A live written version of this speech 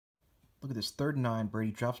Look at this, 3rd and 9,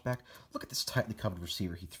 Brady drops back. Look at this tightly covered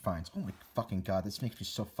receiver he finds. Oh my fucking god, this makes me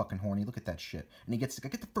so fucking horny. Look at that shit. And he gets,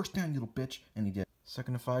 get the first down, you little bitch. And he did. 2nd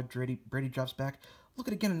and 5, Brady drops back. Look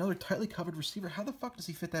at, again, another tightly covered receiver. How the fuck does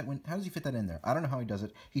he fit that how does he fit that in there? I don't know how he does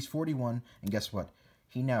it. He's 41, and guess what?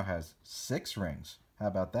 He now has 6 rings. How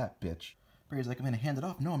about that, bitch? Brady's like, I'm going to hand it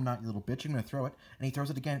off. No, I'm not, you little bitch. I'm going to throw it. And he throws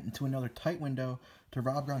it again into another tight window to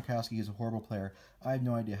Rob Gronkowski. He's a horrible player. I have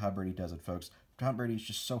no idea how Brady does it, folks. Tom Brady is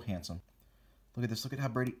just so handsome. Look at this. Look at how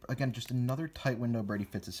Brady, again, just another tight window Brady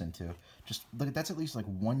fits us into. Just look at, that's at least like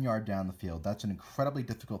 1 yard down the field. That's an incredibly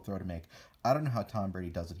difficult throw to make. I don't know how Tom Brady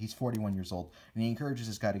does it. He's 41 years old, and he encourages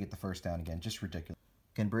this guy to get the first down again. Just ridiculous.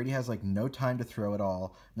 Again, Brady has like no time to throw at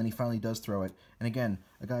all, and then he finally does throw it. And again,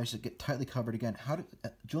 a guy should get tightly covered again.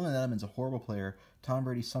 Julian Edelman's a horrible player. Tom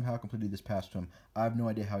Brady somehow completed this pass to him. I have no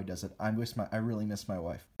idea how he does it. I really miss my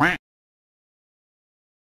wife.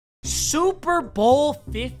 Super Bowl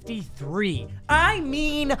 53. I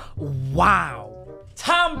mean, wow.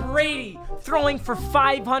 Tom Brady throwing for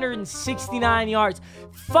 569 yards,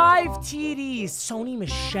 5 TDs. Sony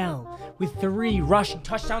Michel with 3 rushing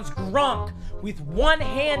touchdowns. Gronk with 1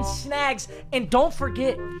 hand snags. And don't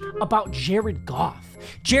forget about Jared Goff.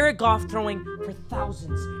 Jared Goff throwing for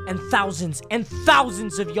thousands and thousands and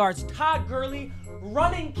thousands of yards. Todd Gurley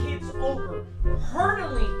running kids over,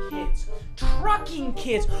 hurdling kids, trucking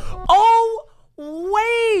kids. Oh,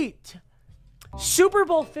 wait! Super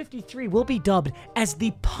Bowl 53 will be dubbed as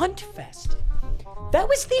the Punt Fest. That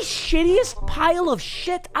was the shittiest pile of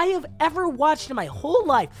shit I have ever watched in my whole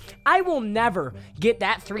life. I will never get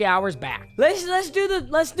that 3 hours back. Let's do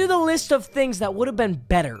the list of things that would have been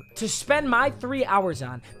better to spend my 3 hours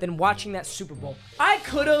on than watching that Super Bowl. I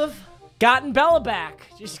could have gotten Bella back.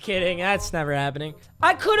 Just kidding, that's never happening.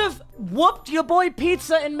 I could have whooped your boy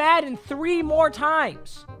Pizza and Madden 3 more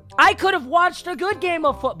times. I could have watched a good game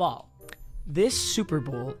of football. This Super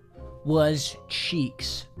Bowl was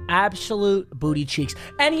cheeks. Absolute booty cheeks.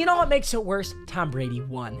 And you know what makes it worse? Tom Brady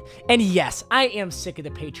won. And yes, I am sick of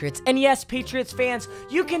the Patriots. And yes, Patriots fans,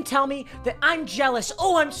 you can tell me that I'm jealous.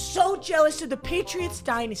 Oh, I'm so jealous of the Patriots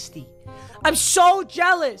dynasty. I'm so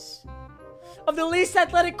jealous of the least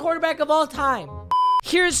athletic quarterback of all time.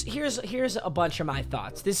 Here's a bunch of my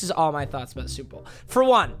thoughts. This is all my thoughts about the Super Bowl. For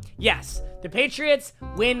one, yes, the Patriots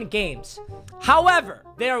win games. However,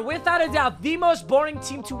 they are without a doubt the most boring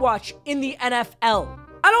team to watch in the NFL.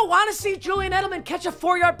 I don't want to see Julian Edelman catch a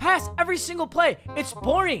 4-yard pass every single play. It's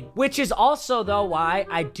boring. Which is also, though, why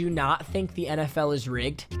I do not think the NFL is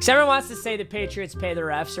rigged. Because everyone wants to say the Patriots pay the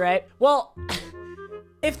refs, right? Well,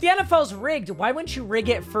 if the NFL's rigged, why wouldn't you rig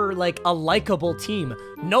it for, like, a likable team?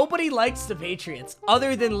 Nobody likes the Patriots,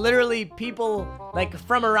 other than literally people, like,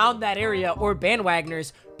 from around that area or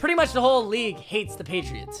bandwagoners. Pretty much the whole league hates the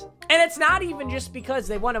Patriots. And it's not even just because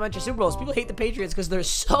they won a bunch of Super Bowls. People hate the Patriots because they're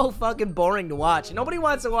so fucking boring to watch. And nobody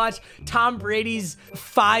wants to watch Tom Brady's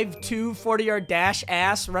 5'2", 40-yard dash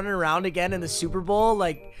ass running around again in the Super Bowl.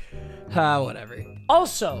 Like, whatever.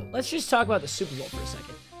 Also, let's just talk about the Super Bowl for a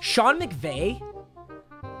second. Sean McVay,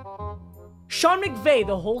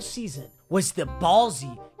 the whole season, was the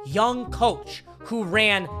ballsy young coach who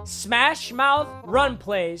ran smash mouth run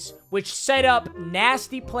plays, which set up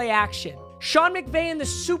nasty play action. Sean McVay in the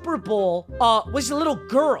Super Bowl was a little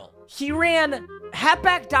girl. He ran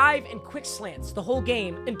halfback dive and quick slants the whole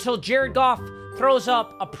game until Jared Goff throws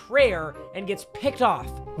up a prayer and gets picked off.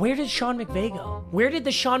 Where did Sean McVay go? Where did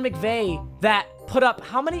the Sean McVay that put up,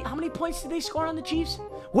 how many points did they score on the Chiefs?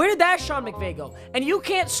 Where did that Sean McVay go? And you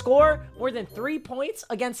can't score more than 3 points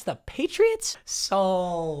against the Patriots?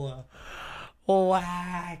 So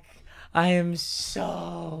whack. I am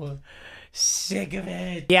so sick of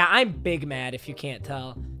it. Yeah, I'm big mad if you can't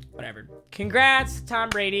tell. Whatever. Congrats, Tom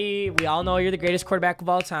Brady. We all know you're the greatest quarterback of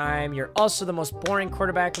all time. You're also the most boring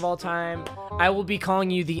quarterback of all time. I will be calling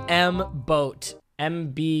you the M-Boat.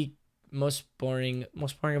 MB, most boring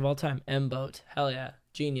of all time. M-Boat. Hell yeah.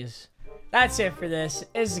 Genius. That's it for this.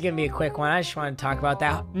 This is gonna be a quick one. I just want to talk about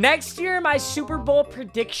that. Next year, my Super Bowl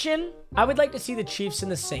prediction, I would like to see the Chiefs and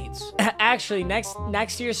the Saints. Actually,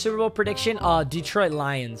 next year's Super Bowl prediction, Detroit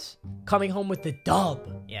Lions coming home with the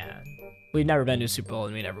dub. Yeah, we've never been to a Super Bowl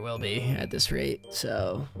and we never will be at this rate.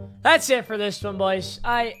 So that's it for this one, boys.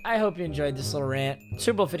 I hope you enjoyed this little rant.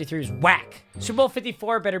 Super Bowl 53 is whack. Super Bowl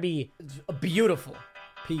 54 better be beautiful.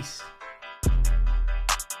 Peace.